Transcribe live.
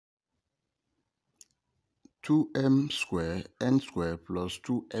2m square n square plus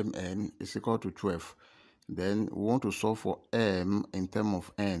 2mn is equal to 12. Then we want to solve for m in terms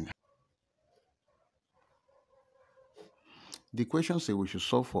of n. The question says we should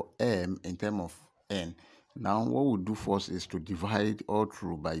solve for m in terms of n. Now what we'll do first is to divide all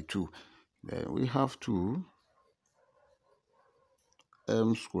through by 2. Then we have 2m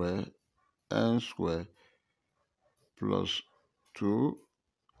square n square plus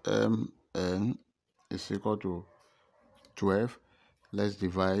 2mn is equal to 12. Let's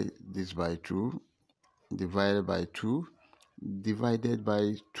divide this by 2. Divided by 2. Divided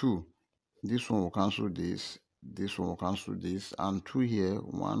by 2. This one will cancel this. This one will cancel this. And 2 here,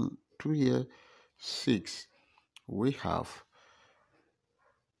 1, 2 here, 6. We have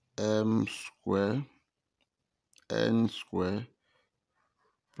m square n square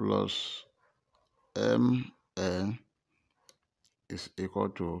plus mn is equal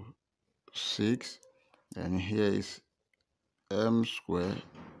to 6. And here is m square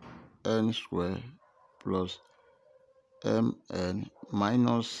n square plus mn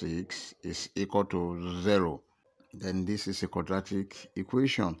minus 6 is equal to 0. Then this is a quadratic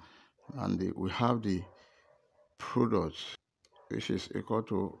equation, and we have the product, which is equal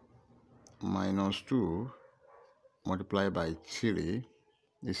to minus 2 multiplied by 3.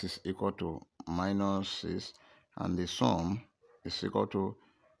 This is equal to minus 6, and the sum is equal to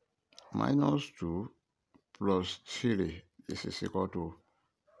minus 2 plus 3. This is equal to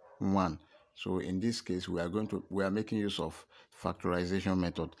 1. So in this case, we are making use of factorization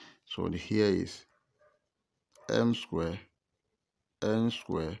method. So here is m square n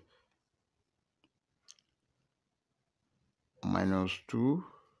square minus 2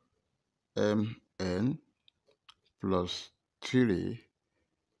 mn plus 3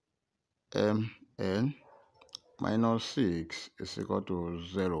 mn minus 6 is equal to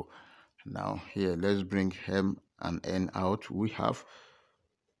 0. Now here, let's bring m and n out. We have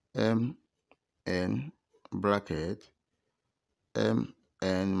mn bracket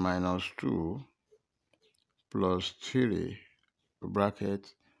mn minus 2 plus 3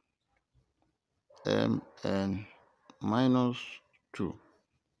 bracket mn minus 2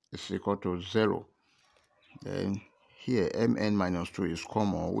 is equal to 0. Then here, mn minus 2 is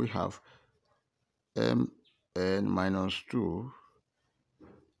common. We have mn minus 2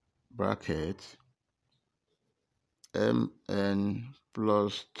 bracket mn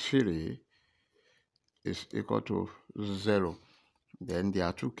plus 3 is equal to 0. Then there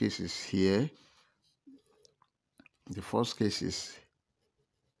are two cases here. The first case is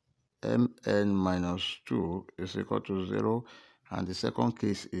mn minus 2 is equal to 0, and the second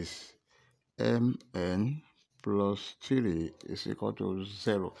case is mn plus 3 is equal to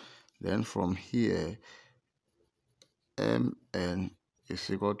 0. Then from here, mn is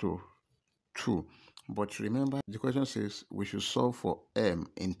equal to 2. But remember, the question says we should solve for m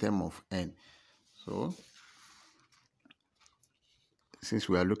in terms of n. So since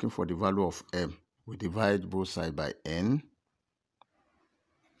we are looking for the value of m, we divide both sides by n,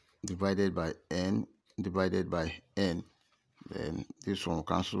 divided by n, divided by n. Then this one will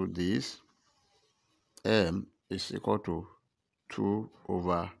cancel this. M is equal to 2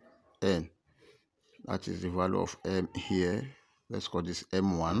 over n. That is the value of m here. Let's call this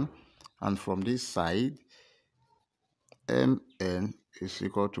m1. And from this side, mn is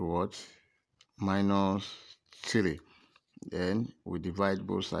equal to what? Minus 3. Then we divide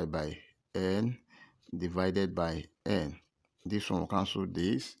both sides by n, divided by n. This one will cancel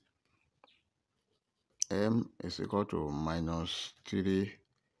this. M is equal to minus 3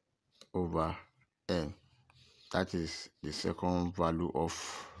 over n. That is the second value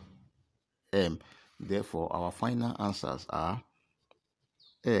of m. Therefore, our final answers are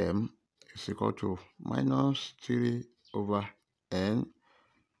m is equal to minus 3 over n,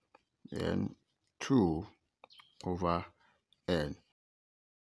 then 2 over n.